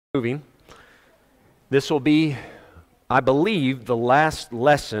moving. This will be, I believe, the last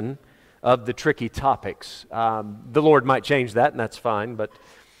lesson of the tricky topics. The Lord might change that, and that's fine, but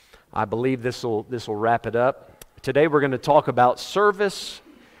I believe this will wrap it up. Today we're going to talk about service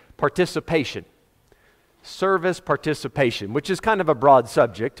participation. Service participation, which is kind of a broad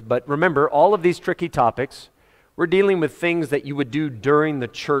subject, but remember, all of these tricky topics, we're dealing with things that you would do during the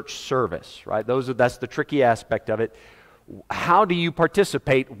church service, right? That's the tricky aspect of it. How do you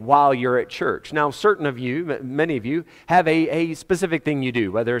participate while you're at church? Now, many of you, have a specific thing you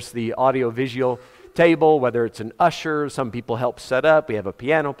do, whether it's the audio-visual table, whether it's an usher, some people help set up, we have a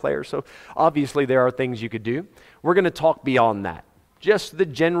piano player, so obviously there are things you could do. We're going to talk beyond that. Just the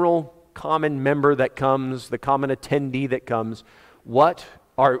general common member that comes, the common attendee that comes, what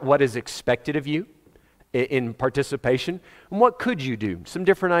is expected of you in participation, and what could you do? Some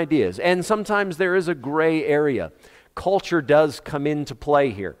different ideas, and sometimes there is a gray area. Culture does come into play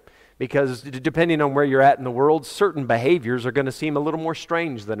here because depending on where you're at in the world, certain behaviors are going to seem a little more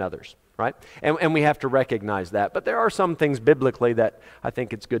strange than others, right? And we have to recognize that. But there are some things biblically that I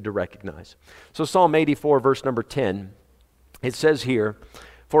think it's good to recognize. So Psalm 84, verse number 10, it says here,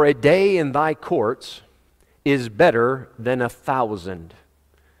 "For a day in thy courts is better than 1,000.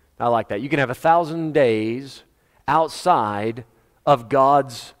 I like that. You can have 1,000 days outside of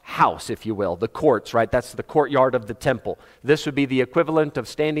God's house, if you will, the courts, right? That's the courtyard of the temple. This would be the equivalent of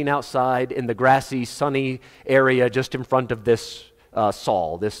standing outside in the grassy, sunny area just in front of this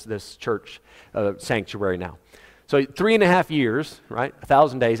Saul, this church sanctuary now. So 3.5 years, right?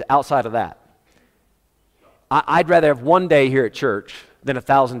 1,000 days outside of that. I'd rather have one day here at church than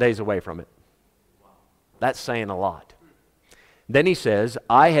 1,000 days away from it. That's saying a lot. Then he says,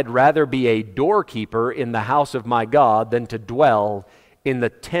 I had rather be a doorkeeper in the house of my God than to dwell in the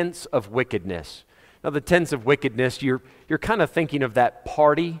tents of wickedness. Now the tents of wickedness, you're kind of thinking of that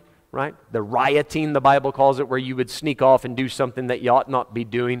party, right? The rioting, the Bible calls it, where you would sneak off and do something that you ought not be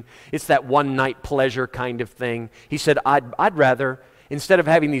doing. It's that one night pleasure kind of thing. He said, I'd rather, instead of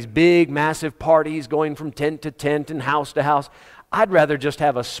having these big, massive parties going from tent to tent and house to house, I'd rather just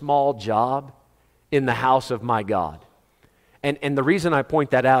have a small job in the house of my God. And the reason I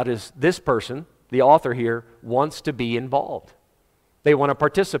point that out is this person, the author here, wants to be involved. They want to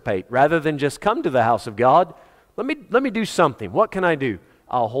participate. Rather than just come to the house of God, let me do something. What can I do?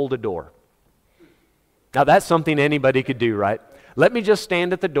 I'll hold a door. Now that's something anybody could do, right? Let me just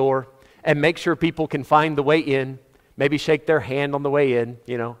stand at the door and make sure people can find the way in, maybe shake their hand on the way in,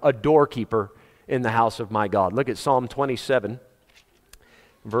 a doorkeeper in the house of my God. Look at Psalm 27,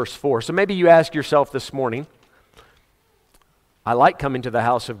 verse 4. So maybe you ask yourself this morning, I like coming to the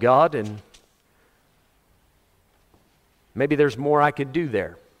house of God, and maybe there's more I could do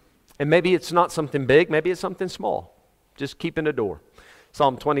there. And maybe it's not something big, maybe it's something small. Just keeping a door.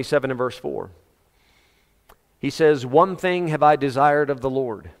 Psalm 27 and verse 4. He says, one thing have I desired of the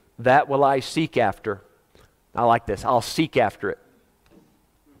Lord, that will I seek after. I like this. I'll seek after it.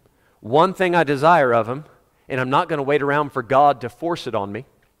 One thing I desire of Him, and I'm not going to wait around for God to force it on me.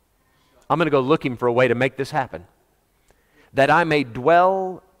 I'm going to go looking for a way to make this happen. That I may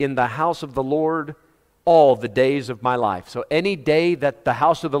dwell in the house of the Lord all the days of my life. So any day that the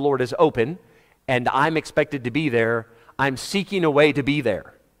house of the Lord is open and I'm expected to be there, I'm seeking a way to be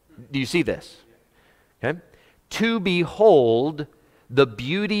there. Do you see this? Okay. To behold the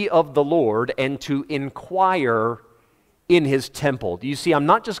beauty of the Lord and to inquire in His temple. Do you see? I'm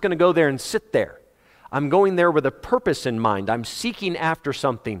not just going to go there and sit there. I'm going there with a purpose in mind. I'm seeking after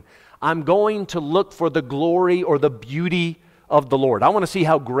something. I'm going to look for the glory or the beauty of the Lord. I want to see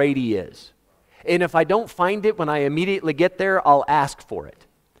how great He is. And if I don't find it when I immediately get there, I'll ask for it.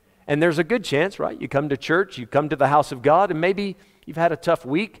 And there's a good chance, right? You come to church, you come to the house of God, and maybe you've had a tough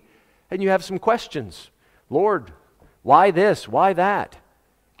week, and you have some questions. Lord, why this? Why that?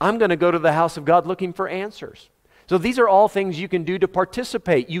 I'm going to go to the house of God looking for answers. So these are all things you can do to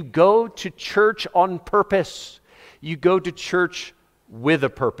participate. You go to church on purpose. You go to church with a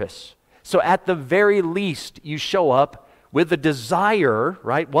purpose. So at the very least, you show up with a desire,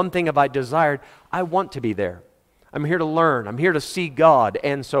 right? One thing have I desired, I want to be there. I'm here to learn. I'm here to see God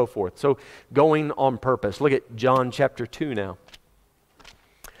and so forth. So going on purpose. Look at John chapter 2 now.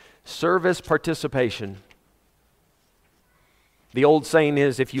 Service participation. The old saying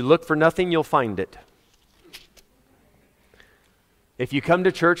is, if you look for nothing, you'll find it. If you come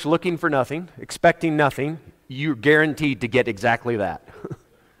to church looking for nothing, expecting nothing, you're guaranteed to get exactly that.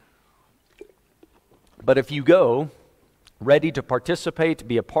 But if you go ready to participate,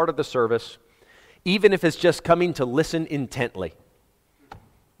 be a part of the service, even if it's just coming to listen intently,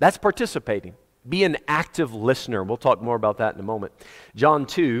 that's participating. Be an active listener. We'll talk more about that in a moment. John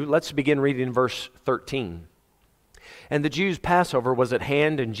 2, let's begin reading verse 13. And the Jews' Passover was at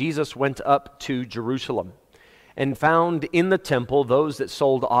hand, and Jesus went up to Jerusalem, and found in the temple those that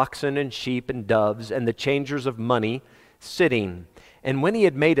sold oxen and sheep and doves, and the changers of money sitting. And when he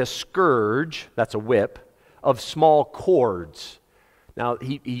had made a scourge, that's a whip, of small cords. Now,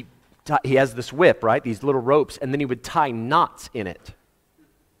 he has this whip, right? These little ropes, and then he would tie knots in it.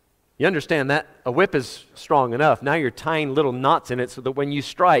 You understand that? A whip is strong enough. Now you're tying little knots in it so that when you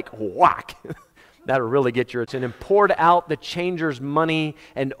strike, whack, that'll really get your attention. And poured out the changers' money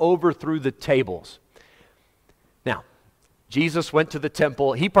and overthrew the tables. Now, Jesus went to the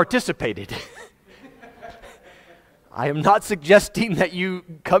temple. He participated. I am not suggesting that you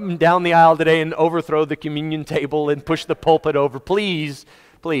come down the aisle today and overthrow the communion table and push the pulpit over. Please,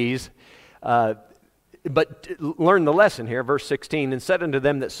 please. But learn the lesson here, verse 16. And said unto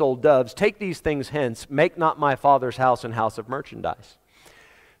them that sold doves, take these things hence, make not my Father's house an house of merchandise.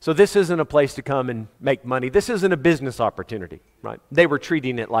 So this isn't a place to come and make money. This isn't a business opportunity, right? They were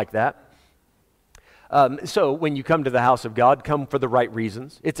treating it like that. So when you come to the house of God, come for the right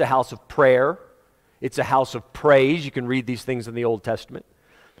reasons. It's a house of prayer. It's a house of praise. You can read these things in the Old Testament.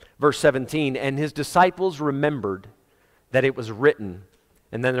 Verse 17, and his disciples remembered that it was written.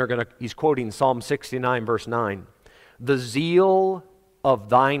 And then he's quoting Psalm 69, verse 9. The zeal of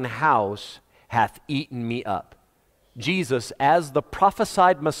thine house hath eaten me up. Jesus, as the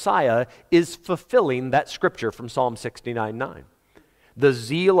prophesied Messiah, is fulfilling that scripture from Psalm 69, 9. The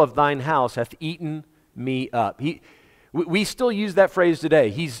zeal of thine house hath eaten me up. We still use that phrase today.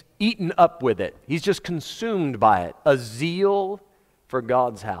 He's eaten up with it. He's just consumed by it. A zeal for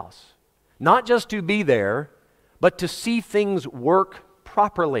God's house. Not just to be there, but to see things work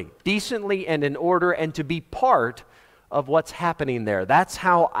properly, decently, and in order, and to be part of what's happening there. That's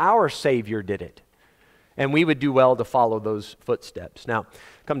how our Savior did it. And we would do well to follow those footsteps. Now,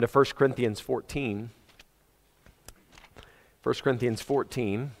 come to 1 Corinthians 14. 1 Corinthians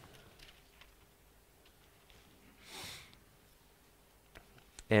 14.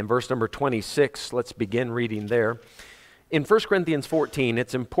 And verse number 26, let's begin reading there. In 1 Corinthians 14,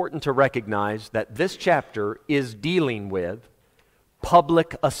 it's important to recognize that this chapter is dealing with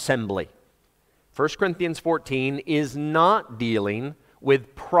public assembly. 1 Corinthians 14 is not dealing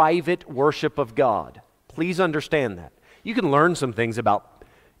with private worship of God. Please understand that. You can learn some things about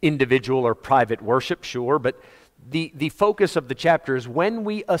individual or private worship, sure, but the focus of the chapter is when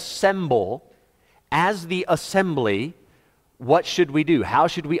we assemble as the assembly, what should we do? How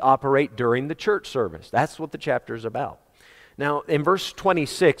should we operate during the church service? That's what the chapter is about. Now, in verse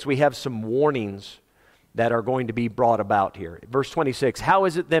 26, we have some warnings that are going to be brought about here. Verse 26, how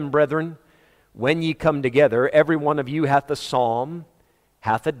is it then, brethren, when ye come together, every one of you hath a psalm,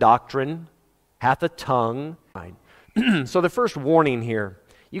 hath a doctrine, hath a tongue. So the first warning here,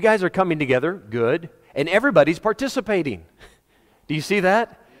 you guys are coming together, good, and everybody's participating. Do you see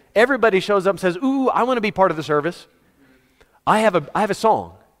that? Everybody shows up and says, ooh, I want to be part of the service. I have a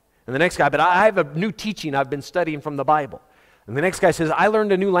song. And the next guy, but I have a new teaching I've been studying from the Bible. And the next guy says, I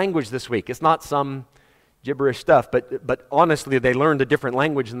learned a new language this week. It's not some gibberish stuff, but honestly, they learned a different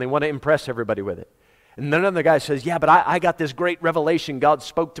language and they want to impress everybody with it. And then another guy says, yeah, but I got this great revelation God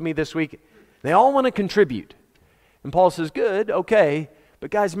spoke to me this week. They all want to contribute. And Paul says, good, okay,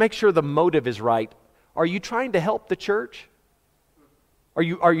 but guys, make sure the motive is right. Are you trying to help the church? Are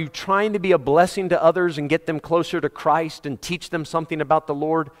you trying to be a blessing to others and get them closer to Christ and teach them something about the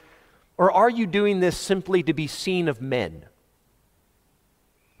Lord? Or are you doing this simply to be seen of men?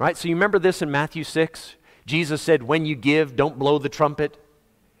 Right? So you remember this in Matthew 6? Jesus said, when you give, don't blow the trumpet.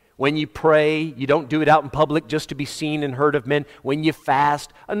 When you pray, you don't do it out in public just to be seen and heard of men. When you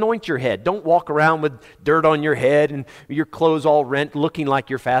fast, anoint your head. Don't walk around with dirt on your head and your clothes all rent looking like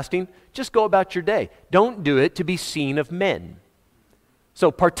you're fasting. Just go about your day. Don't do it to be seen of men. So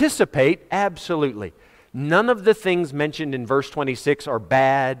participate, absolutely. None of the things mentioned in verse 26 are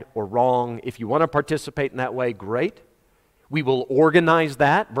bad or wrong. If you want to participate in that way, great. We will organize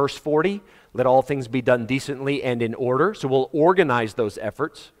that. Verse 40, let all things be done decently and in order. So we'll organize those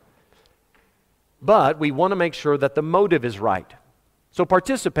efforts. But we want to make sure that the motive is right. So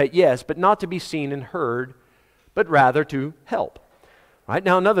participate, yes, but not to be seen and heard, but rather to help. Right?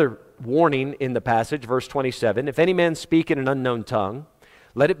 Now another warning in the passage, verse 27, if any man speak in an unknown tongue,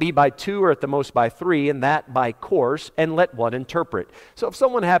 let it be by two or at the most by three, and that by course, and let one interpret. So if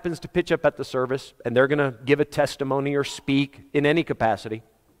someone happens to pitch up at the service, and they're going to give a testimony or speak in any capacity,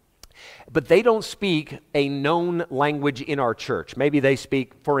 but they don't speak a known language in our church. Maybe they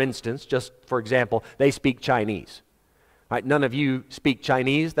speak, for instance, just for example, they speak Chinese. Right? None of you speak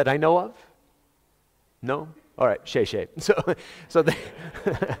Chinese that I know of? No? All right, shay shay. So they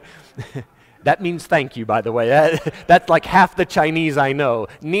that means thank you, by the way. That's like half the Chinese I know.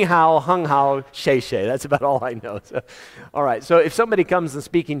 Ni hao, hung hao, shay shay. That's about all I know. So, all right, so if somebody comes and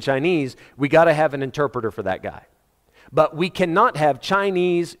speaking Chinese, we got to have an interpreter for that guy. But we cannot have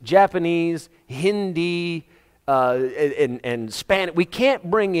Chinese, Japanese, Hindi, and Spanish. We can't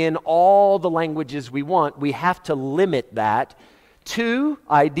bring in all the languages we want. We have to limit that to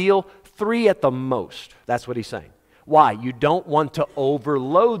ideal 3 at the most. That's what he's saying. Why? You don't want to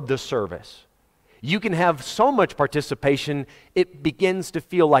overload the service. You can have so much participation, it begins to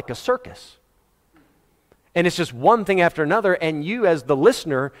feel like a circus. And it's just one thing after another, and you as the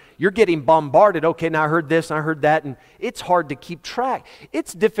listener, you're getting bombarded. Okay, now I heard this, and I heard that, and it's hard to keep track.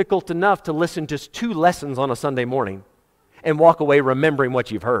 It's difficult enough to listen to 2 lessons on a Sunday morning and walk away remembering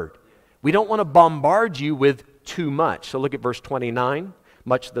what you've heard. We don't want to bombard you with too much. So look at verse 29,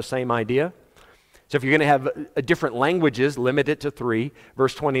 much the same idea. So if you're going to have different languages, limit it to 3.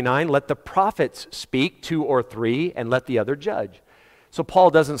 Verse 29, let the prophets speak, 2 or 3, and let the other judge. So Paul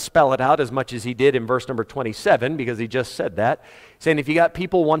doesn't spell it out as much as he did in verse number 27, because he just said that, saying if you got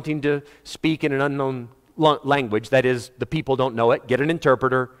people wanting to speak in an unknown language, that is, the people don't know it, get an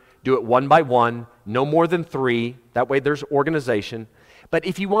interpreter, do it one by one, no more than 3. That way there's organization. But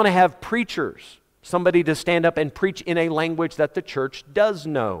if you want to have preachers, somebody to stand up and preach in a language that the church does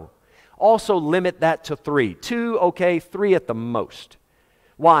know, also limit that to 3. 2, okay, 3 at the most.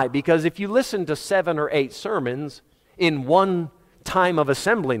 Why? Because if you listen to 7 or 8 sermons in one time of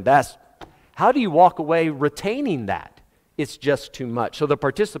assembling, how do you walk away retaining that? It's just too much. So the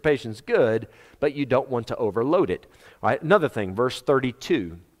participation's good, but you don't want to overload it. All right, another thing, verse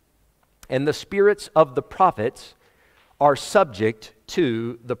 32. And the spirits of the prophets are subject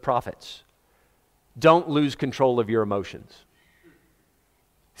to the prophets. Don't lose control of your emotions.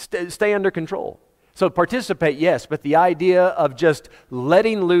 Stay under control. So participate, yes, but the idea of just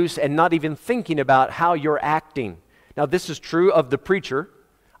letting loose and not even thinking about how you're acting. Now, this is true of the preacher.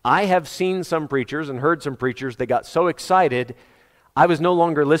 I have seen some preachers and heard some preachers, they got so excited, I was no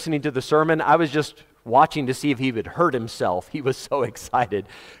longer listening to the sermon. I was just watching to see if he would hurt himself. He was so excited.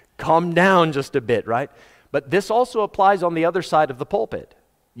 Calm down just a bit, right? But this also applies on the other side of the pulpit.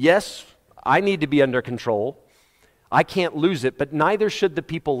 Yes, I need to be under control. I can't lose it, but neither should the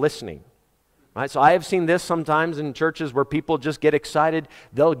people listening. Right? So I have seen this sometimes in churches where people just get excited.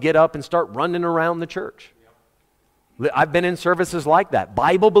 They'll get up and start running around the church. I've been in services like that.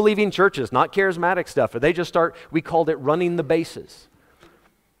 Bible-believing churches, not charismatic stuff, where they just start, we called it running the bases.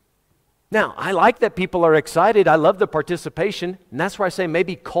 Now, I like that people are excited. I love the participation, and that's where I say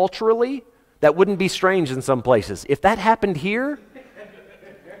maybe culturally, that wouldn't be strange in some places. If that happened here,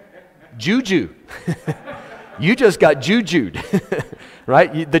 juju. You just got jujued,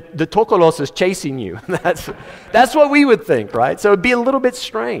 right? The tokolos is chasing you. That's what we would think, right? So it'd be a little bit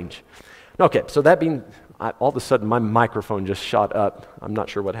strange. Okay, so that being, all of a sudden my microphone just shot up. I'm not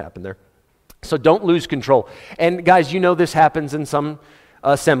sure what happened there. So don't lose control. And guys, you know this happens in some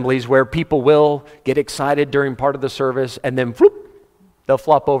assemblies where people will get excited during part of the service and then whoop, they'll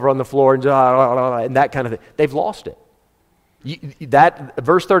flop over on the floor and that kind of thing. They've lost it. That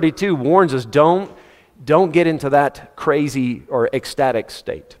verse 32 warns us, don't get into that crazy or ecstatic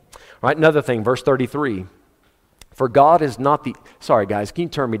state. All right, another thing, verse 33. For God is not the... Sorry, guys, can you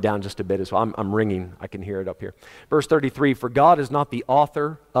turn me down just a bit as well? I'm ringing. I can hear it up here. Verse 33, for God is not the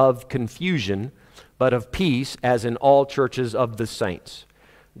author of confusion, but of peace, as in all churches of the saints.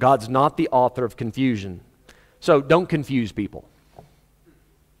 God's not the author of confusion. So don't confuse people.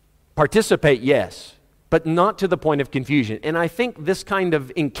 Participate, yes, but not to the point of confusion. And I think this kind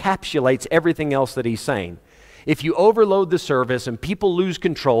of encapsulates everything else that he's saying. If you overload the service and people lose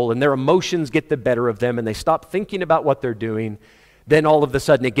control and their emotions get the better of them and they stop thinking about what they're doing, then all of a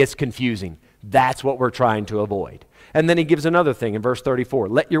sudden it gets confusing. That's what we're trying to avoid. And then he gives another thing in verse 34.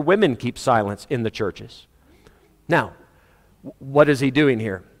 Let your women keep silence in the churches. Now, what is he doing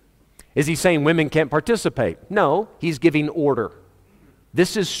here? Is he saying women can't participate? No, he's giving order.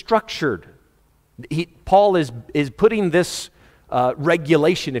 This is structured. Paul is putting this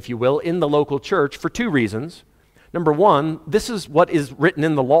regulation, if you will, in the local church for 2 reasons. Number 1, this is what is written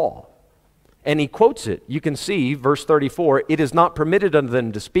in the law. And he quotes it. You can see, verse 34, it is not permitted unto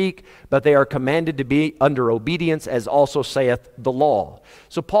them to speak, but they are commanded to be under obedience, as also saith the law.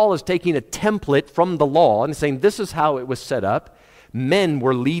 So Paul is taking a template from the law and saying this is how it was set up. Men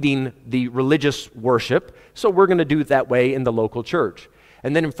were leading the religious worship, so we're going to do it that way in the local church.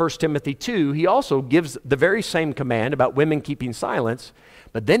 And then in 1 Timothy 2, he also gives the very same command about women keeping silence,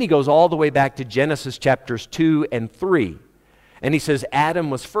 but then he goes all the way back to Genesis chapters 2 and 3. And he says, Adam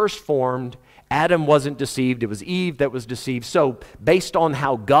was first formed, Adam wasn't deceived. It was Eve that was deceived. So based on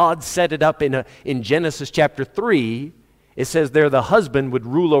how God set it up in Genesis chapter 3, it says there the husband would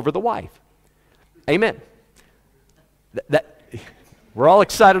rule over the wife. Amen. We're all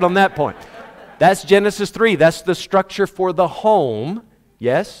excited on that point. That's Genesis 3. That's the structure for the home.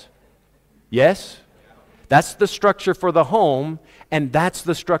 Yes? Yes? That's the structure for the home, and that's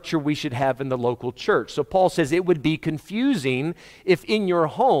the structure we should have in the local church. So Paul says it would be confusing if in your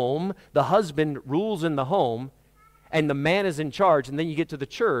home the husband rules in the home and the man is in charge, and then you get to the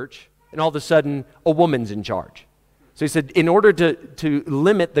church and all of a sudden a woman's in charge. So he said, in order to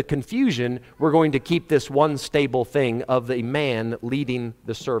limit the confusion, we're going to keep this one stable thing of the man leading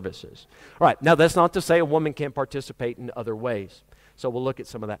the services. All right, now that's not to say a woman can't participate in other ways. So we'll look at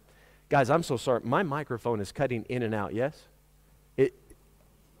some of that. Guys, I'm so sorry. My microphone is cutting in and out, yes?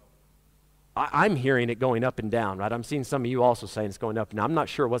 I'm hearing it going up and down, right? I'm seeing some of you also saying it's going up and down. I'm not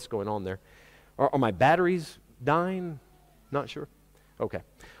sure what's going on there. Are my batteries dying? Not sure. Okay.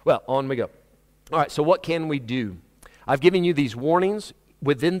 Well, on we go. All right, so what can we do? I've given you these warnings.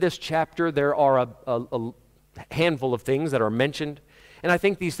 Within this chapter, there are a handful of things that are mentioned, and I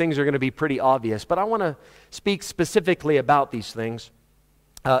think these things are going to be pretty obvious, but I want to speak specifically about these things.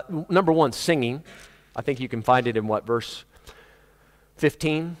 Number one, singing. I think you can find it in verse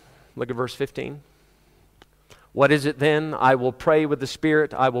 15? Look at verse 15. What is it then? I will pray with the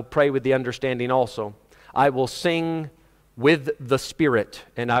Spirit. I will pray with the understanding also. I will sing with the Spirit,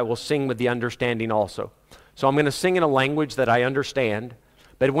 and I will sing with the understanding also. So I'm going to sing in a language that I understand,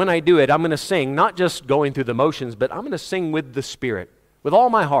 but when I do it, I'm going to sing, not just going through the motions, but I'm going to sing with the Spirit, with all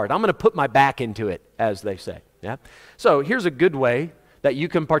my heart. I'm going to put my back into it, as they say. Yeah. So here's a good way that you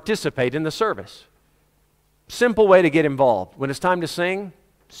can participate in the service. Simple way to get involved. When it's time to sing,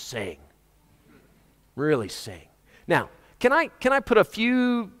 sing. Really sing. Now, can I put a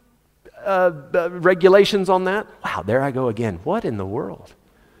few regulations on that? Wow, there I go again. What in the world?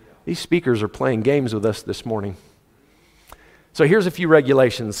 These speakers are playing games with us this morning. So here's a few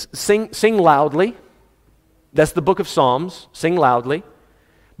regulations. Sing loudly. That's the book of Psalms. Sing loudly.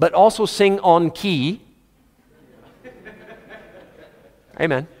 But also sing on key.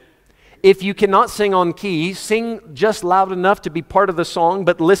 Amen. If you cannot sing on key, sing just loud enough to be part of the song,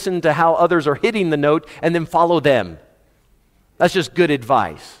 but listen to how others are hitting the note and then follow them. That's just good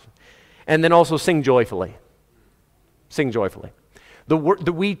advice. And then also sing joyfully. Sing joyfully.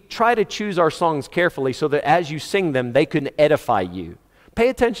 We try to choose our songs carefully so that as you sing them, they can edify you. Pay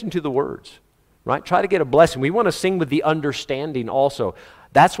attention to the words, right? Try to get a blessing. We want to sing with the understanding also.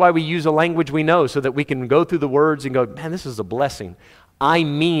 That's why we use a language we know, so that we can go through the words and go, man, this is a blessing. I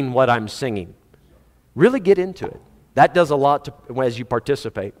mean what I'm singing. Really get into it. That does a lot as you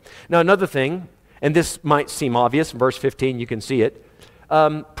participate. Now, another thing, and this might seem obvious, verse 15, you can see it.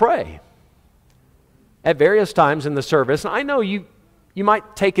 Pray. At various times in the service, I know you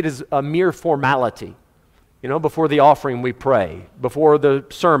might take it as a mere formality. You know, before the offering we pray. Before the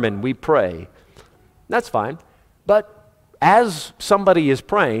sermon we pray. That's fine. But as somebody is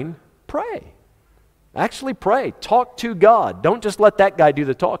praying, pray. Actually pray. Talk to God. Don't just let that guy do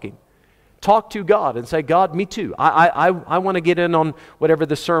the talking. Talk to God and say, God, me too. I want to get in on whatever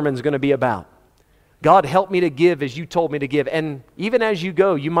the sermon's going to be about. God, help me to give as you told me to give. And even as you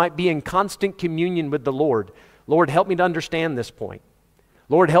go, you might be in constant communion with the Lord. Lord, help me to understand this point.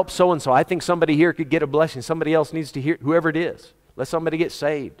 Lord, help so-and-so. I think somebody here could get a blessing. Somebody else needs to hear, whoever it is. Let somebody get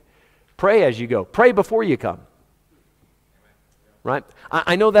saved. Pray as you go. Pray before you come. Right?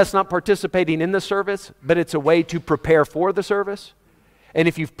 I know that's not participating in the service, but it's a way to prepare for the service. And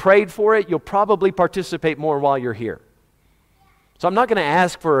if you've prayed for it, you'll probably participate more while you're here. So I'm not going to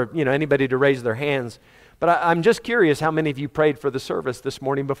ask for anybody to raise their hands, but I'm just curious how many of you prayed for the service this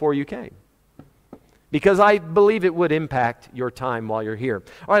morning before you came. Because I believe it would impact your time while you're here.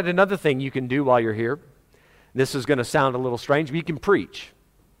 All right, another thing you can do while you're here, this is going to sound a little strange, but you can preach.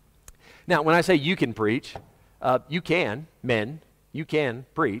 Now, when I say you can preach, you can, men, you can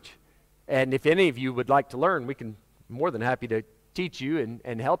preach. And if any of you would like to learn, we can more than happy to teach you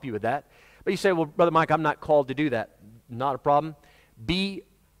and help you with that. But you say, well, Brother Mike, I'm not called to do that. Not a problem. Be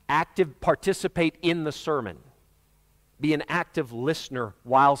active, participate in the sermon. Be an active listener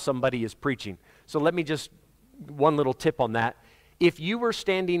while somebody is preaching. So let me just, one little tip on that. If you were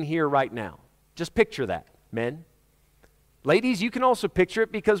standing here right now, just picture that, men. Ladies, you can also picture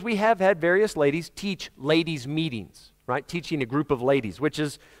it because we have had various ladies teach ladies' meetings, right? Teaching a group of ladies, which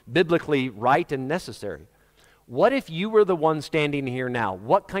is biblically right and necessary. What if you were the one standing here now?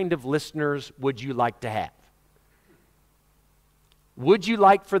 What kind of listeners would you like to have? Would you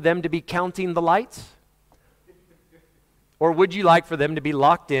like for them to be counting the lights? Or would you like for them to be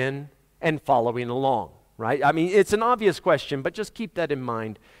locked in and following along, right? I mean, it's an obvious question, but just keep that in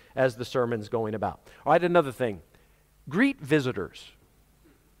mind as the sermon's going about. All right, another thing. Greet visitors.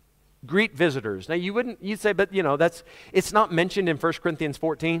 Greet visitors. Now, you'd say, but it's not mentioned in 1 Corinthians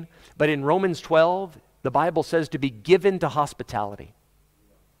 14, but in Romans 12, the Bible says to be given to hospitality.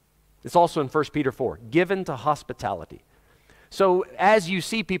 It's also in 1 Peter 4, given to hospitality. So as you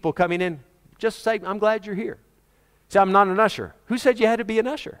see people coming in, just say, I'm glad you're here. Say, I'm not an usher. Who said you had to be an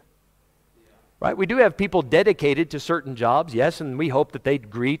usher? Right? We do have people dedicated to certain jobs, yes, and we hope that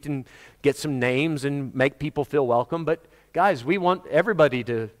they'd greet and get some names and make people feel welcome. But guys, we want everybody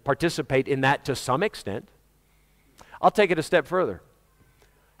to participate in that to some extent. I'll take it a step further.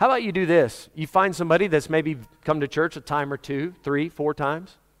 How about you do this? You find somebody that's maybe come to church a time or 2, 3, 4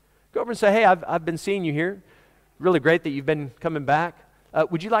 times. Go over and say, hey, I've been seeing you here. Really great that you've been coming back.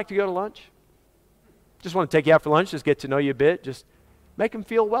 Would you like to go to lunch? Just want to take you out for lunch, just get to know you a bit. Just make them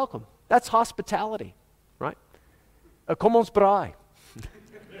feel welcome. That's hospitality, right? Comment spray.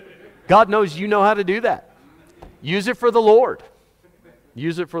 God knows you know how to do that. Use it for the Lord.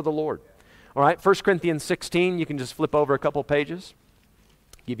 Use it for the Lord. All right, 1 Corinthians 16, you can just flip over a couple pages.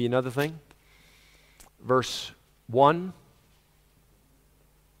 Give you another thing. Verse 1.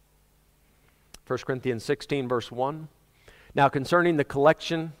 1 Corinthians 16, verse 1. Now concerning the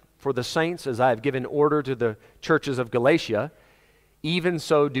collection for the saints, as I have given order to the churches of Galatia, even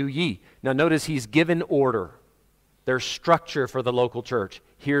so do ye. Now notice he's given order. There's structure for the local church.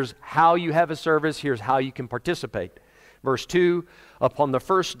 Here's how you have a service. Here's how you can participate. Verse 2, upon the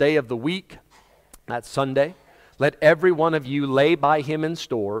first day of the week, that's Sunday, let every one of you lay by him in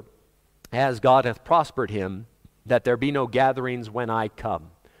store, as God hath prospered him, that there be no gatherings when I come.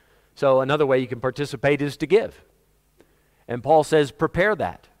 So another way you can participate is to give. And Paul says, prepare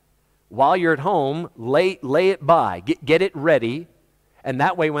that. While you're at home, lay it by. Get it ready. And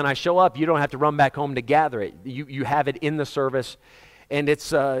that way when I show up, you don't have to run back home to gather it. You have it in the service. And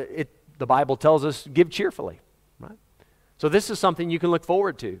the Bible tells us, give cheerfully. Right? So this is something you can look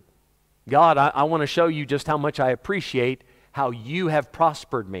forward to. God, I want to show you just how much I appreciate how you have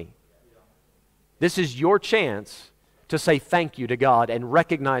prospered me. This is your chance to say thank you to God and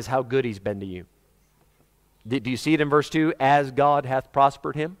recognize how good he's been to you. Do you see it in verse 2? As God hath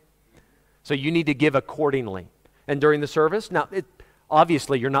prospered him. So you need to give accordingly. And during the service, now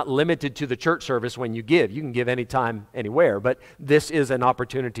obviously you're not limited to the church service when you give. You can give anytime, anywhere, but this is an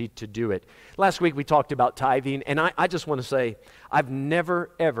opportunity to do it. Last week we talked about tithing, and I just want to say I've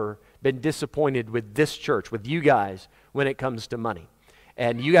never, ever been disappointed with this church, with you guys, when it comes to money.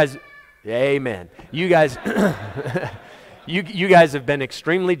 And you guys, amen. You guys, you guys have been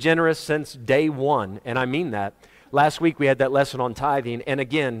extremely generous since day one, and I mean that. Last week we had that lesson on tithing, and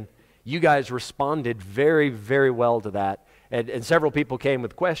again, you guys responded very, very well to that. And several people came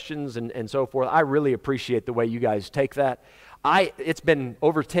with questions and so forth. I really appreciate the way you guys take that. It's been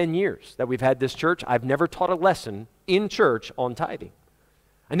over 10 years that we've had this church. I've never taught a lesson in church on tithing.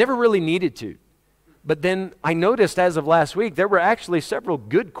 I never really needed to. But then I noticed as of last week, there were actually several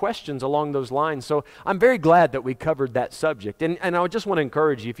good questions along those lines. So I'm very glad that we covered that subject. And I just want to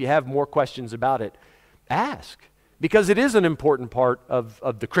encourage you, if you have more questions about it, ask. Because it is an important part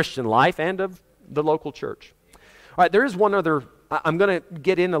of the Christian life and of the local church. All right, there is one other, I'm going to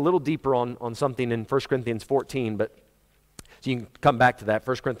get in a little deeper on something in 1 Corinthians 14, but so you can come back to that,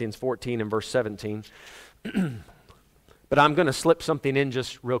 1 Corinthians 14 and verse 17. But I'm going to slip something in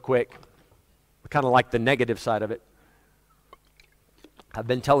just real quick, kind of like the negative side of it. I've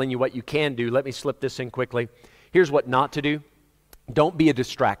been telling you what you can do. Let me slip this in quickly. Here's what not to do. Don't be a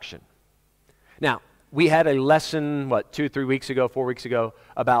distraction. Now, we had a lesson, 2, 3 weeks ago, 4 weeks ago,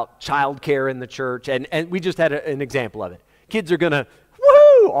 about childcare in the church, and we just had an example of it. Kids are going to,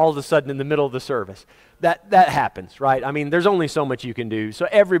 woohoo, all of a sudden in the middle of the service. That happens, right? I mean, there's only so much you can do, so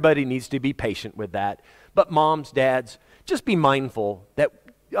everybody needs to be patient with that. But moms, dads, just be mindful that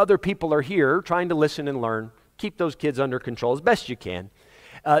other people are here trying to listen and learn. Keep those kids under control as best you can.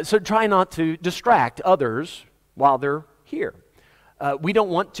 So try not to distract others while they're here. We don't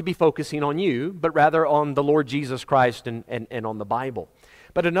want to be focusing on you, but rather on the Lord Jesus Christ and on the Bible.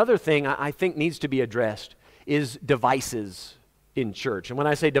 But another thing I think needs to be addressed is devices in church. And when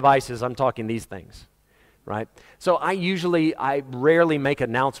I say devices, I'm talking these things, right? So I rarely make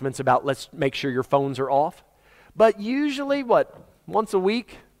announcements about let's make sure your phones are off. But usually, once a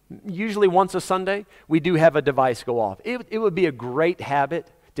week, usually once a Sunday, we do have a device go off. It would be a great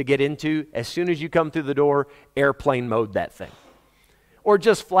habit to get into. As soon as you come through the door, airplane mode that thing. Or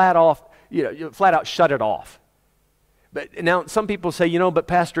just flat out shut it off. But now some people say, but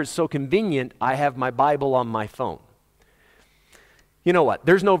Pastor, it's so convenient. I have my Bible on my phone. You know what?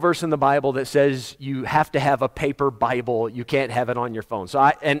 There's no verse in the Bible that says you have to have a paper Bible. You can't have it on your phone. So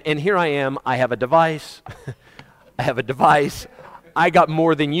and here I am. I have a device. I have a device. I got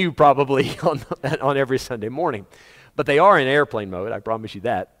more than you probably on every Sunday morning. But they are in airplane mode, I promise you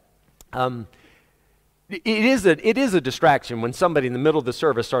that. It is a distraction when somebody in the middle of the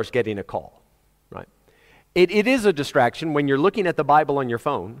service starts getting a call, right? It is a distraction when you're looking at the Bible on your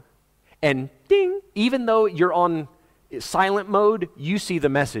phone and ding, even though you're on silent mode, you see the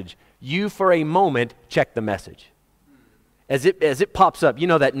message. You, for a moment, check the message. As it pops up, you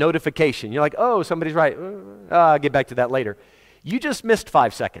know, that notification. You're like, oh, somebody's right. I'll get back to that later. You just missed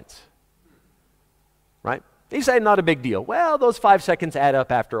 5 seconds, right? You say, not a big deal. Well, those 5 seconds add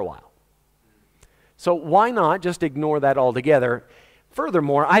up after a while. So why not just ignore that altogether?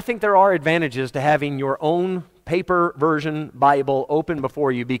 Furthermore, I think there are advantages to having your own paper version Bible open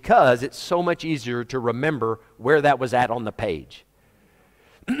before you because it's so much easier to remember where that was at on the page.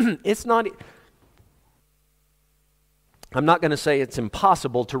 I'm not going to say it's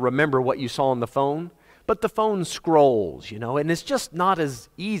impossible to remember what you saw on the phone, but the phone scrolls, you know, and it's just not as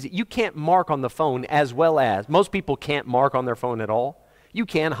easy. You can't mark on the phone as well as, most people can't mark on their phone at all. You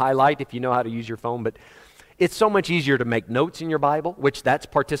can highlight if you know how to use your phone, but it's so much easier to make notes in your Bible, which that's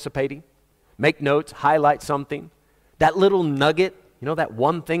participating. Make notes, highlight something. That little nugget, you know, that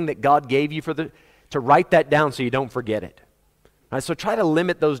one thing that God gave you to write that down so you don't forget it. All right, so try to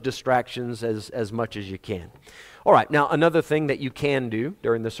limit those distractions as much as you can. All right, now another thing that you can do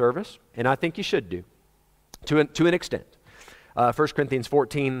during the service, and I think you should do, to an extent. 1 Corinthians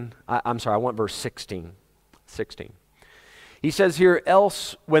 14, I want verse 16. 16. He says here,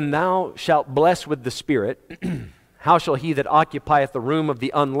 else when thou shalt bless with the Spirit, how shall he that occupieth the room of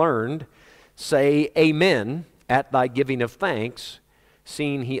the unlearned say amen at thy giving of thanks,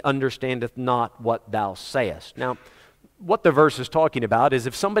 seeing he understandeth not what thou sayest? Now, what the verse is talking about is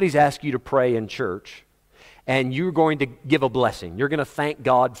if somebody's asked you to pray in church and you're going to give a blessing, you're going to thank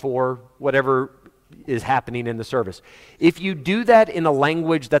God for whatever is happening in the service. If you do that in a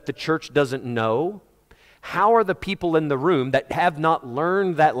language that the church doesn't know, how are the people in the room that have not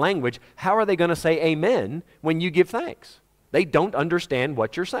learned that language, how are they going to say amen when you give thanks? They don't understand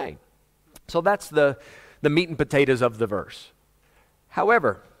what you're saying. So that's the meat and potatoes of the verse.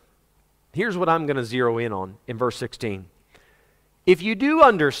 However, here's what I'm going to zero in on in verse 16. If you do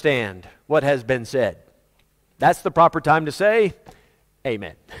understand what has been said, that's the proper time to say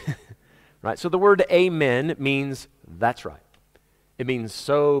amen. Right? So the word amen means that's right. It means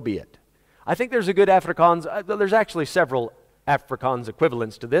so be it. I think there's a good Afrikaans, there's actually several Afrikaans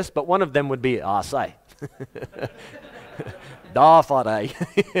equivalents to this, but one of them would be asai. Da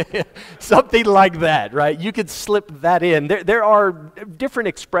farai. Something like that, right? You could slip that in. There are different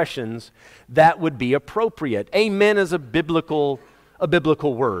expressions that would be appropriate. Amen is a biblical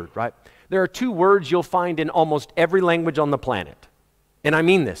word, right? There are two words you'll find in almost every language on the planet. And I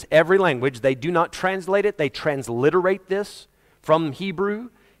mean this, every language, they do not translate it, they transliterate this from Hebrew.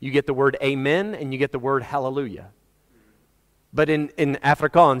 You get the word amen and you get the word hallelujah. But in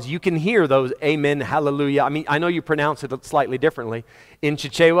Afrikaans, you can hear those amen, hallelujah. I mean, I know you pronounce it slightly differently. In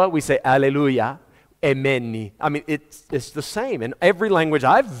Chichewa, we say alleluia, amen. I mean, it's the same. In every language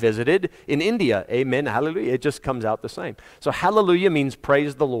I've visited in India, amen, hallelujah, it just comes out the same. So hallelujah means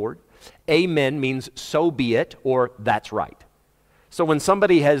praise the Lord. Amen means so be it or that's right. So when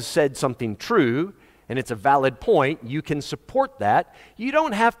somebody has said something true, and it's a valid point, you can support that. You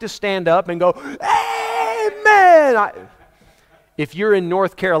don't have to stand up and go, amen. If you're in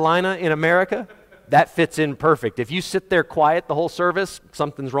North Carolina in America, that fits in perfect. If you sit there quiet the whole service,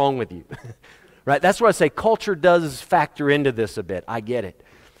 something's wrong with you. Right? That's why I say culture does factor into this a bit. I get it.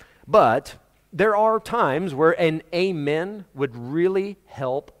 But there are times where an amen would really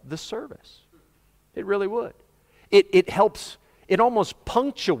help the service. It really would. It helps. It almost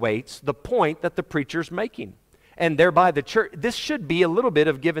punctuates the point that the preacher's making. And thereby the church, this should be a little bit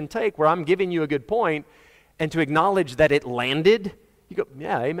of give and take where I'm giving you a good point and to acknowledge that it landed, you go,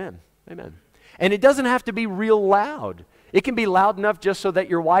 yeah, amen, amen. And it doesn't have to be real loud. It can be loud enough just so that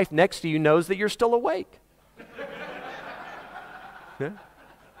your wife next to you knows that you're still awake. Yeah?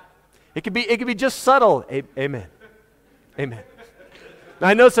 It could be just subtle, amen, amen. Now,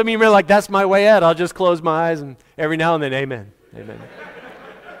 I know some of you are like, that's my way out. I'll just close my eyes and every now and then, amen. Amen.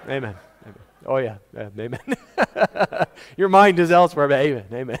 Amen. Amen. Oh yeah. Amen. Your mind is elsewhere, but amen.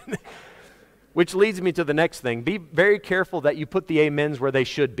 Amen. Which leads me to the next thing. Be very careful that you put the amens where they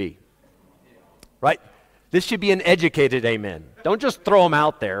should be. Right? This should be an educated amen. Don't just throw them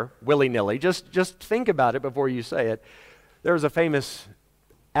out there willy-nilly. Just think about it before you say it. There was a famous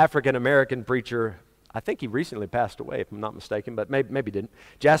African-American preacher, I think he recently passed away, if I'm not mistaken, but maybe didn't.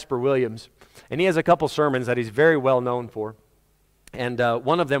 Jasper Williams. And he has a couple sermons that he's very well known for. And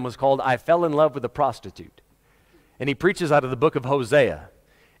one of them was called, I Fell in Love with a Prostitute. And he preaches out of the book of Hosea.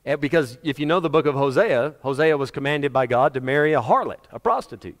 And because if you know the book of Hosea, Hosea was commanded by God to marry a harlot, a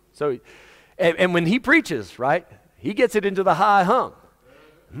prostitute. So, and when he preaches, right, he gets it into the high hum.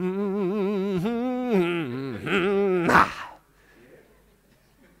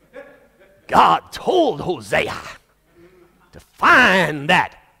 God told Hosea to find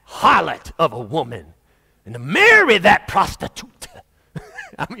that harlot of a woman and to marry that prostitute.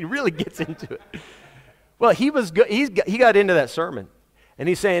 I mean, he really gets into it. Well, he got into that sermon, and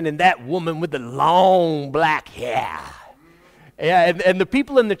he's saying, and that woman with the long black hair. Yeah, and the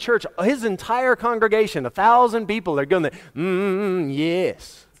people in the church, his entire congregation, 1,000 people, are going,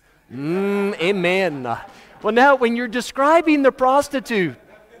 yes, amen. Well, now, when you're describing the prostitute,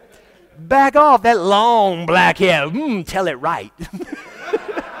 back off that long black hair. Tell it right.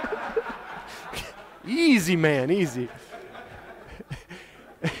 Easy, man, easy.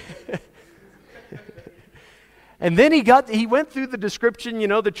 And then he went through the description,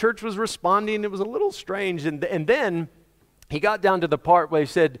 the church was responding. It was a little strange. And then he got down to the part where he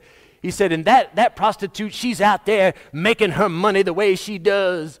said, and that prostitute, she's out there making her money the way she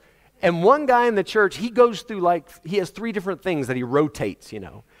does. And one guy in the church, he goes through he has 3 different things that he rotates,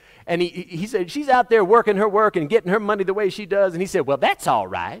 And he said, she's out there working her work and getting her money the way she does. And he said, well, that's all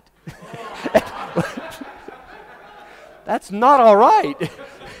right. That's not all right.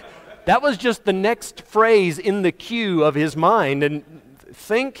 That was just the next phrase in the queue of his mind. And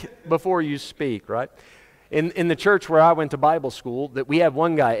think before you speak, right? In the church where I went to Bible school, that we had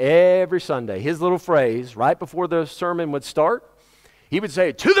one guy every Sunday, his little phrase, right before the sermon would start, he would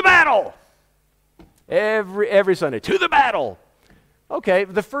say, to the battle! Every Sunday, to the battle! Okay,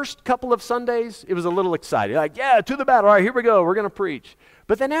 the first couple of Sundays, it was a little exciting. Like, yeah, to the battle. All right, here we go. We're going to preach.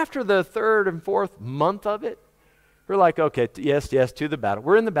 But then after the 3rd and 4th month of it, we're like, okay, yes, to the battle.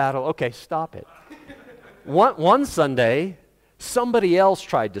 We're in the battle. Okay, stop it. One Sunday, somebody else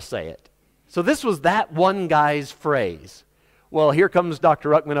tried to say it. So this was that one guy's phrase. Well, here comes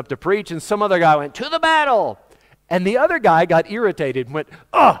Dr. Ruckman up to preach, and some other guy went, to the battle. And the other guy got irritated and went,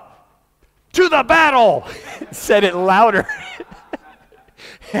 to the battle. Said it louder.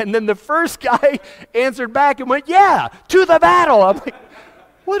 And then the first guy answered back and went, yeah, to the battle. I'm like,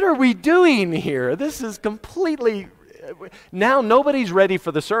 what are we doing here? This is completely... Now nobody's ready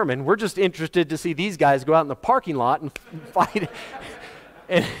for the sermon. We're just interested to see these guys go out in the parking lot and fight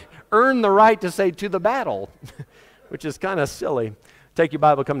and earn the right to say to the battle, which is kind of silly. Take your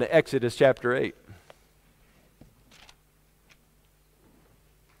Bible, come to Exodus chapter 8.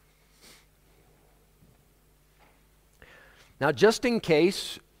 Now, just in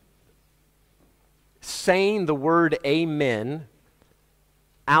case saying the word amen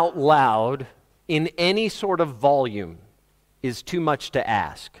out loud in any sort of volume is too much to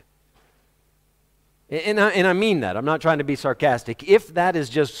ask. And I mean that. I'm not trying to be sarcastic. If that is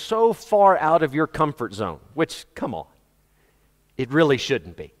just so far out of your comfort zone, which, come on, it really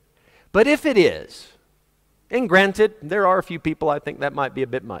shouldn't be. But if it is, and granted, there are a few people I think that might be a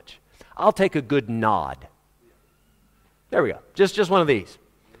bit much, I'll take a good nod. There we go. Just one of these.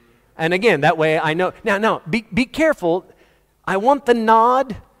 And again, that way I know. Now, be careful. I want the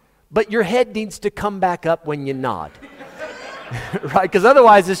nod, but your head needs to come back up when you nod. Right? Because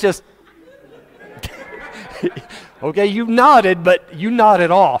otherwise it's just, okay, you nodded, but you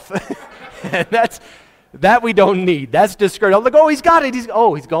nodded off. And that we don't need. That's discouraging. Look, he's got it. He's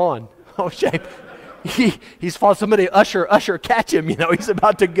gone. Oh, shame. He's fallen. Somebody, usher, catch him. He's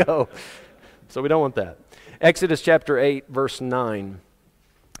about to go. So we don't want that. Exodus chapter 8, verse 9.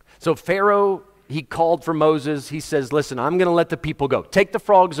 So Pharaoh, he called for Moses. He says, listen, I'm going to let the people go. Take the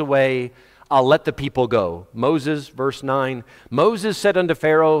frogs away. I'll let the people go. Moses, verse 9. Moses said unto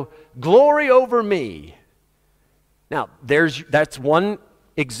Pharaoh, glory over me. Now, that's one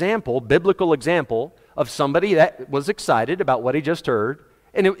example, biblical example, of somebody that was excited about what he just heard.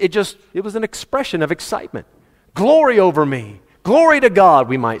 And it was an expression of excitement. Glory over me. Glory to God,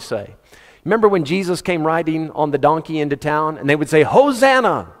 we might say. Remember when Jesus came riding on the donkey into town and they would say,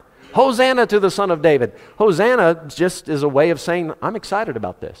 Hosanna, Hosanna to the Son of David. Hosanna just is a way of saying, I'm excited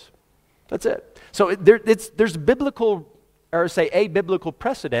about this. That's it. So there's biblical, or say a biblical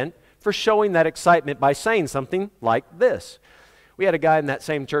precedent for showing that excitement by saying something like this. We had a guy in that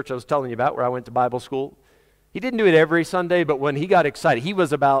same church I was telling you about where I went to Bible school. He didn't do it every Sunday, but when he got excited, he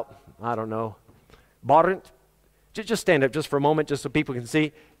was about, Barent. Just stand up just for a moment, just so people can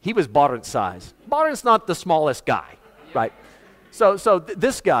see. He was Barent size. Barent's not the smallest guy, right? So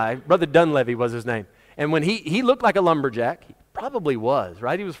this guy, Brother Dunleavy was his name. And when he looked like a lumberjack, he probably was,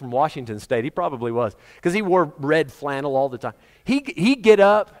 right? He was from Washington State. He probably was, because he wore red flannel all the time. He'd get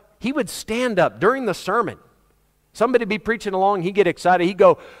up. He would stand up during the sermon. Somebody be preaching along. He'd get excited. He'd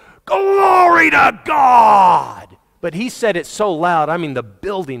go, "Glory to God!" But he said it so loud, I mean, the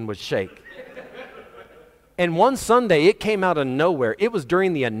building would shake. And one Sunday, it came out of nowhere. It was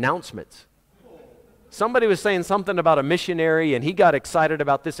during the announcements. Somebody was saying something about a missionary, and he got excited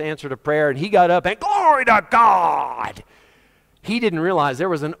about this answer to prayer, and he got up and, "Glory to God!" He didn't realize there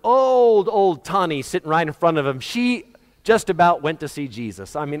was an old Tani sitting right in front of him. She just about went to see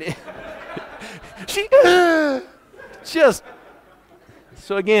Jesus. I mean, she just,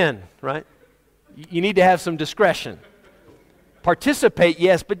 so again, right? You need to have some discretion. Participate,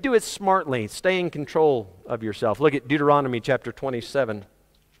 yes, but do it smartly. Stay in control of yourself. Look at Deuteronomy chapter 27.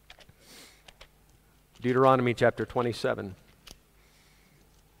 Deuteronomy chapter 27.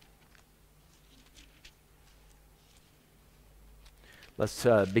 Let's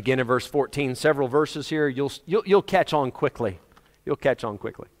begin in verse 14. Several verses here. You'll catch on quickly. You'll catch on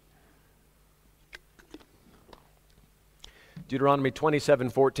quickly. Deuteronomy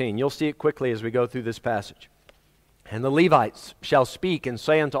 27:14. You'll see it quickly as we go through this passage. "And the Levites shall speak and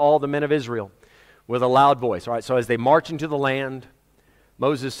say unto all the men of Israel with a loud voice." All right, so as they march into the land,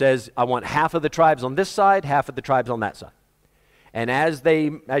 Moses says, "I want half of the tribes on this side, half of the tribes on that side." And as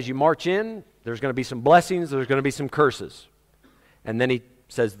you march in, there's going to be some blessings, there's going to be some curses. And then he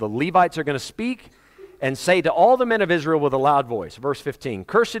says the Levites are going to speak and say to all the men of Israel with a loud voice. Verse 15,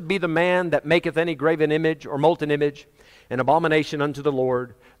 "Cursed be the man that maketh any graven image or molten image, an abomination unto the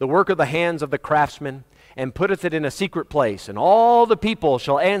Lord, the work of the hands of the craftsman, and putteth it in a secret place. And all the people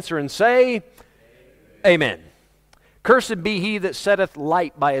shall answer and say, Amen. Cursed be he that setteth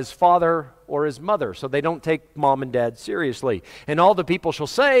light by his father or his mother." So they don't take mom and dad seriously. "And all the people shall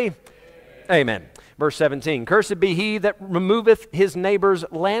say, Amen." Verse 17, "Cursed be he that removeth his neighbor's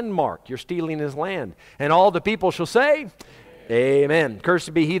landmark." You're stealing his land. "And all the people shall say, Amen.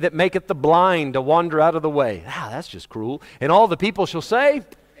 Cursed be he that maketh the blind to wander out of the way." That's just cruel. "And all the people shall say,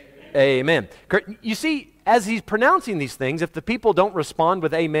 Amen." You see, as he's pronouncing these things, if the people don't respond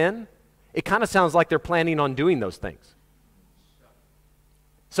with amen, it kind of sounds like they're planning on doing those things.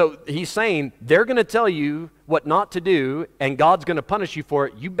 So he's saying, they're going to tell you what not to do, and God's going to punish you for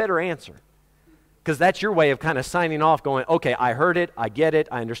it. You better answer. Because that's your way of kind of signing off, going, okay, I heard it, I get it,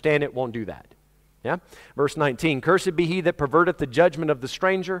 I understand it, won't do that. Yeah? Verse 19, "Cursed be he that perverteth the judgment of the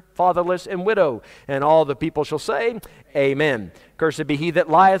stranger, fatherless, and widow. And all the people shall say, Amen. Cursed be he that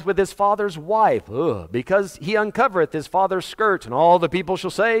lieth with his father's wife, because he uncovereth his father's skirt. And all the people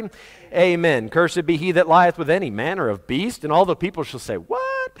shall say, Amen. Cursed be he that lieth with any manner of beast. And all the people shall say,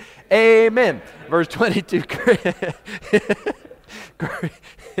 What? Amen." Verse 22,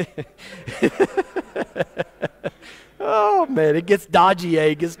 oh man, it gets dodgy,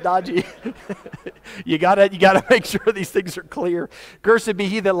 It gets dodgy. You gotta make sure these things are clear. "Cursed be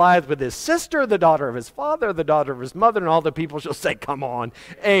he that lieth with his sister, the daughter of his father, the daughter of his mother, and all the people shall say, Come on,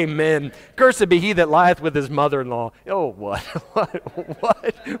 Amen. Cursed be he that lieth with his mother-in-law." Oh, what?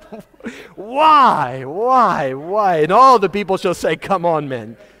 What? Why? And all the people shall say, Come on,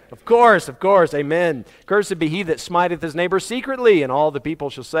 men. Of course, Amen. "Cursed be he that smiteth his neighbor secretly," and all the people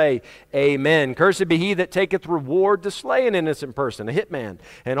shall say, Amen. "Cursed be he that taketh reward to slay an innocent person," a hitman,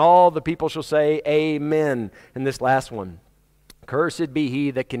 and all the people shall say, Amen. And this last one, "Cursed be he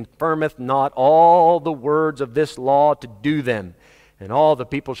that confirmeth not all the words of this law to do them," and all the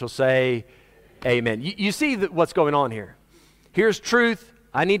people shall say, Amen. You see what's going on here. Here's truth.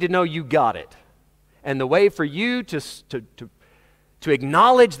 I need to know you got it. And the way for you to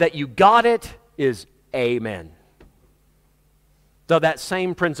acknowledge that you got it is amen. So that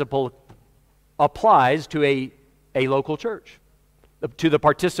same principle applies to a local church, to the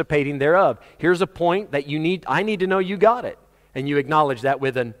participating thereof. Here's a point that I need to know you got it. And you acknowledge that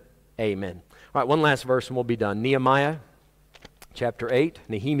with an amen. All right, one last verse and we'll be done. Nehemiah chapter 8,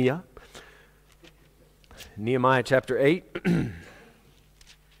 Nehemiah chapter 8.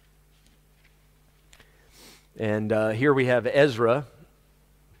 And here we have Ezra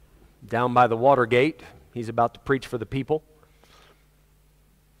down by the water gate. He's about to preach for the people.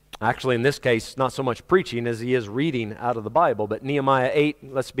 Actually, in this case, not so much preaching as he is reading out of the Bible. But Nehemiah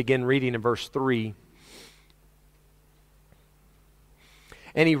 8, let's begin reading in verse 3.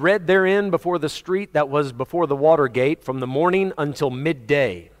 "And he read therein before the street that was before the water gate from the morning until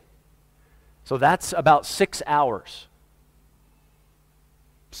midday." So that's about 6 hours.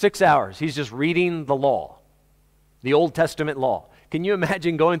 6 hours. He's just reading the law. The Old Testament law. Can you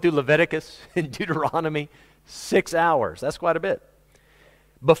imagine going through Leviticus and Deuteronomy? 6 hours. That's quite a bit.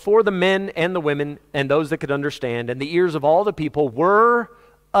 before the men and the women and those that could understand, and the ears of all the people were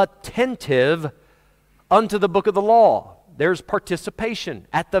attentive unto the book of the law. There's participation.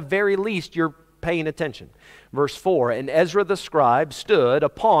 At the very least, you're paying attention. Verse 4, and Ezra the scribe stood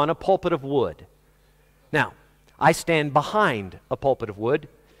upon a pulpit of wood. Now, I stand behind a pulpit of wood.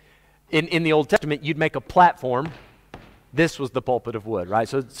 In the Old Testament, you'd make a platform. This was the pulpit of wood, right?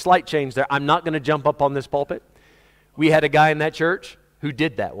 So slight change there. I'm not going to jump up on this pulpit. We had a guy in that church who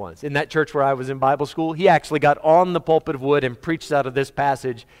did that once. In that church where I was in Bible school, he actually got on the pulpit of wood and preached out of this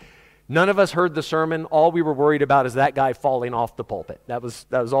passage. None of us heard the sermon. All we were worried about is that guy falling off the pulpit. That was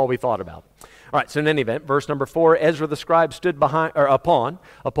all we thought about. All right, so in any event, verse number 4, Ezra the scribe stood upon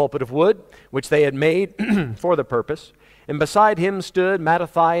a pulpit of wood, which they had made for the purpose. And beside him stood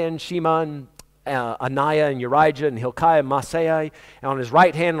Mattathiah and Shema and Ananiah and Urijah and Hilkiah and Maaseiah, and on his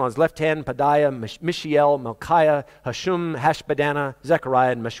right hand and on his left hand Pedaiah, Mishael, Malchiah, Hashum, Hashbaddanah,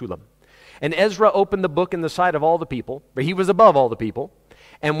 Zechariah, and Meshullam. And Ezra opened the book in the sight of all the people, for he was above all the people.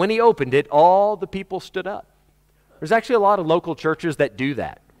 And when he opened it, all the people stood up. There's actually a lot of local churches that do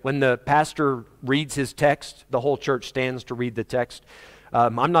that. When the pastor reads his text, the whole church stands to read the text.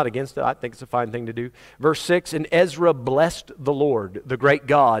 I'm not against it. I think it's a fine thing to do. Verse 6, and Ezra blessed the Lord, the great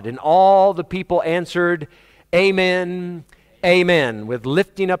God, and all the people answered, Amen, Amen, with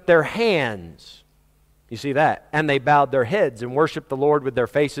lifting up their hands. You see that? And they bowed their heads and worshiped the Lord with their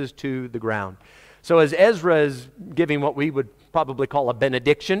faces to the ground. So as Ezra is giving what we would probably call a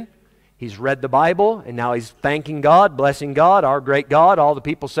benediction, he's read the Bible, and now he's thanking God, blessing God, our great God. All the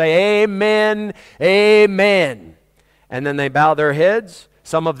people say, Amen, Amen. And then they bow their heads.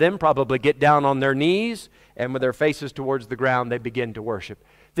 Some of them probably get down on their knees, and with their faces towards the ground, they begin to worship.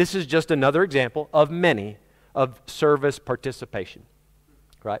 This is just another example of many of service participation,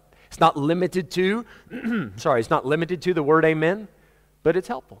 right? It's not limited to, it's not limited to the word amen, but it's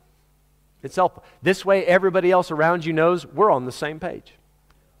helpful. It's helpful. This way, everybody else around you knows we're on the same page.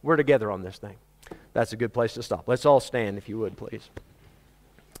 We're together on this thing. That's a good place to stop. Let's all stand, if you would, please.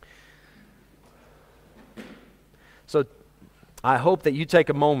 So I hope that you take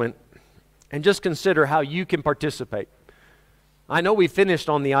a moment and just consider how you can participate. I know we finished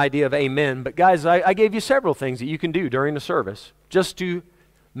on the idea of amen, but guys, I gave you several things that you can do during the service just to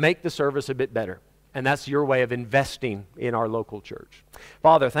make the service a bit better. And that's your way of investing in our local church.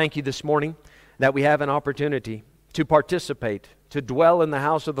 Father, thank you this morning that we have an opportunity to participate, to dwell in the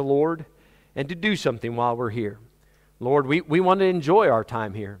house of the Lord, and to do something while we're here. Lord, we want to enjoy our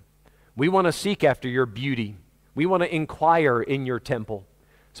time here. We want to seek after your beauty. We want to inquire in your temple.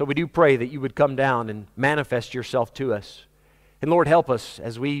 So we do pray that you would come down and manifest yourself to us. And Lord, help us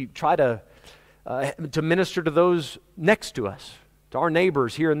as we try to minister to those next to us, to our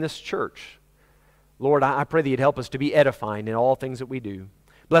neighbors here in this church. Lord, I pray that you'd help us to be edifying in all things that we do.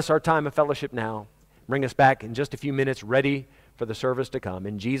 Bless our time of fellowship now. Bring us back in just a few minutes ready for the service to come.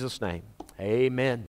 In Jesus' name, amen.